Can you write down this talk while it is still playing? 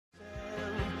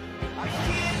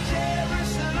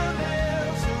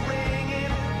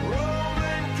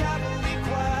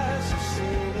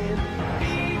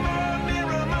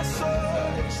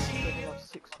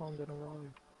in a row.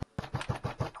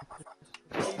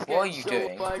 What are you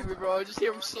doing? Angry, bro. I just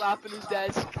hear him slapping his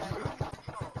desk.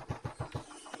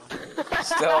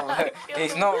 Stop.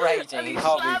 He's not raging. He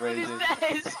can't be raging.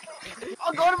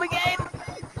 I got him again.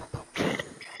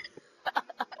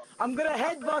 I'm gonna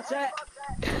headbutt it.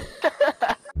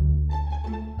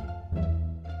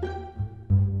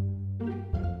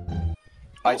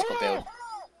 I just got build.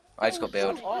 I just got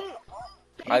build.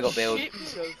 I got build.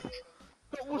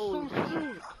 That was so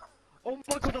sick. Oh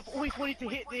my god, I've always wanted to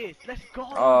hit this. Let's go.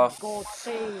 Oh, God,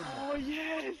 same. Oh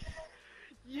yes.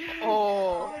 Yes.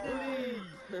 Oh.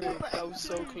 Finally. That was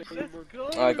so clean. Let's go.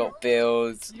 I got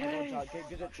build. Yes.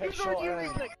 Trick shot.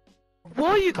 Why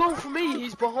are you going for me?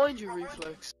 He's behind you,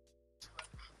 Reflex.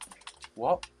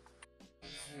 What?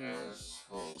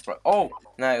 Oh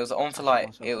no, it was on for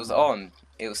like. It was on.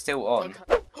 It was still on.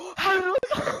 How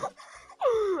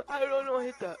did I not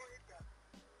hit that?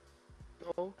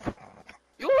 No.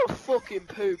 You're a fucking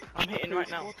poop. I'm hitting right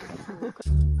now.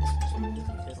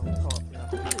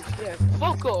 Yeah,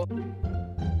 fuck off.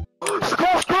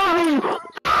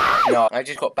 No, I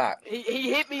just got back.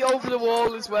 He hit me over the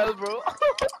wall as well, bro.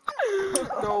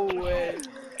 No way.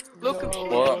 Look at me.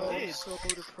 What? I'm so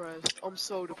depressed. I'm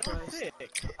so depressed.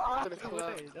 I'm gonna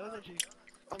clap.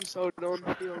 I'm so done.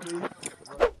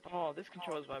 Oh, this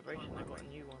controls vibration. I got a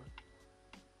new one.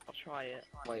 I'll try it.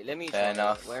 Wait, let me Fair try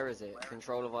enough. it. Where is it?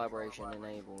 Controller vibration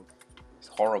enabled. It's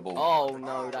horrible. Oh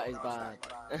no, that is bad.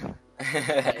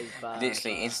 That is bad.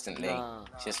 Literally instantly. Nah.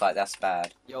 It's just like that's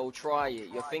bad. Yo, try it.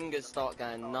 Your fingers start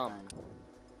going numb.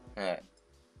 Yeah.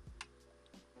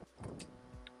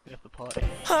 We have the party.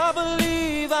 I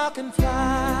believe I can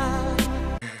fly.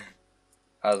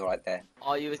 I was right there.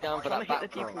 Oh, you was down for that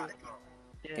back throw.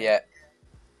 Yeah.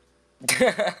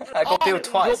 I got build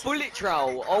twice. Your bullet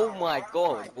trail. Oh my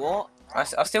god, what? I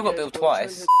still got build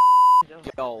twice.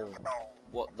 Yo,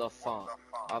 what the fuck?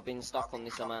 I've been stuck on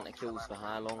this amount of kills for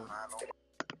how long?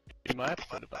 In my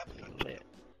episode about lit.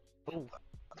 Oh.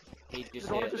 He just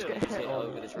hit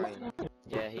over the train.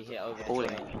 Yeah, he hit over the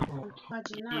train.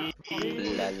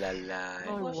 La la la.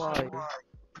 Oh, why?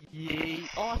 Yeah.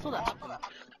 Oh, I saw that happen.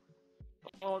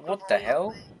 Oh, What the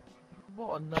hell?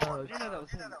 What a nerd. You know that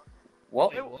was him.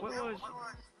 What? It was.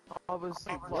 I was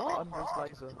under his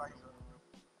laser.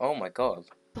 Oh my god.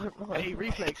 Don't know. Hey,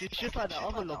 Reflex, it's just like that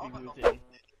other lobby we was in.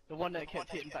 The one that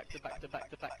kept hitting back to back to back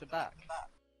to back to back.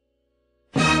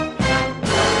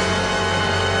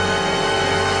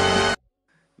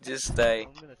 Just stay.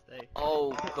 I'm gonna stay.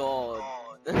 Oh god.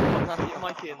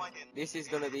 Mic in. This is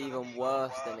gonna be even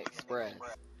worse than Express.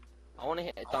 I wanna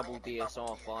hit a double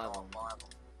DSR 5 on.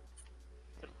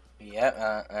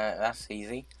 Yeah, that's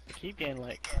easy. I keep getting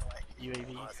like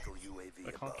UAVs.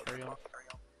 I can't carry on.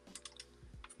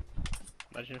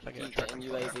 Imagine if I get a Keep truck. getting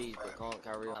UAVs but can't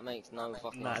carry on. That makes no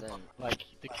fucking Mad. sense. Like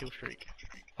the kill streak.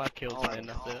 5 kills and then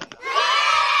that's it.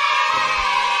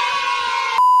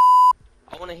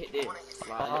 I wanna hit this.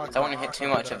 Like, I don't want to hit too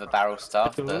much of the barrel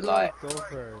stuff, but like,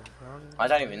 I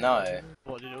don't even know.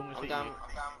 What did it almost I'm hit down. you?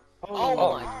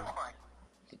 Oh my.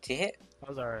 Did you hit? That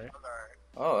was alright.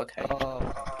 Oh, okay.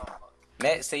 Oh.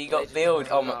 Mate, so you got build.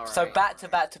 Oh, so back to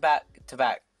back to back to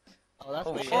back. Oh, that's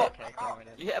Oh, weird. shit. Okay, alright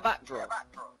then. You hit a backdrop.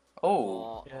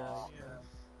 Oh, Yeah.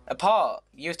 apart.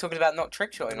 You was talking about not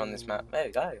trick shotting on this map. There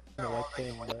we go.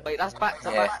 Wait, that's back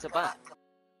to Yeah. back to back.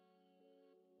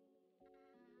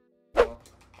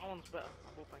 That one's better.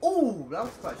 Oh, that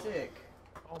was quite sick.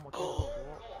 Oh my god.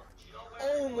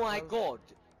 Oh my god.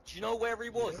 Do you know where he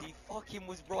was? He fucking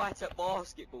was right at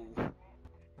basketball.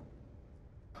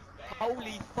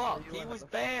 Holy fuck, he was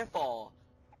bare far.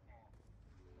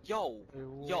 Yo,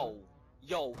 yo,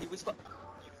 yo, he was look.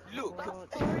 3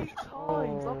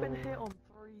 times! I've been hit on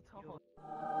 3 times.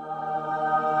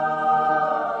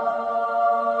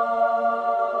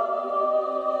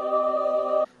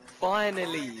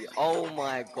 Finally! Oh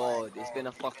my god, it's been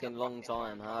a fucking long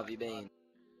time. How have you been?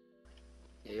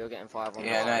 Yeah, you're getting 5 on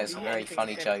Yeah, that. no, it's a very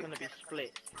funny joke. Gonna be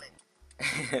split.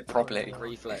 Probably.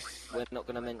 Reflex. We're not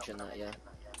gonna mention that, yeah.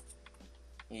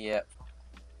 Yep.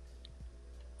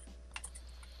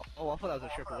 Oh, I thought that was a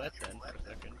triple head then for a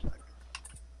second.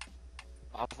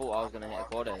 I thought I was gonna hit a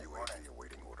quad head.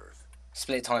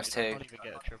 Split times I 2. can't even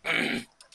get a triple.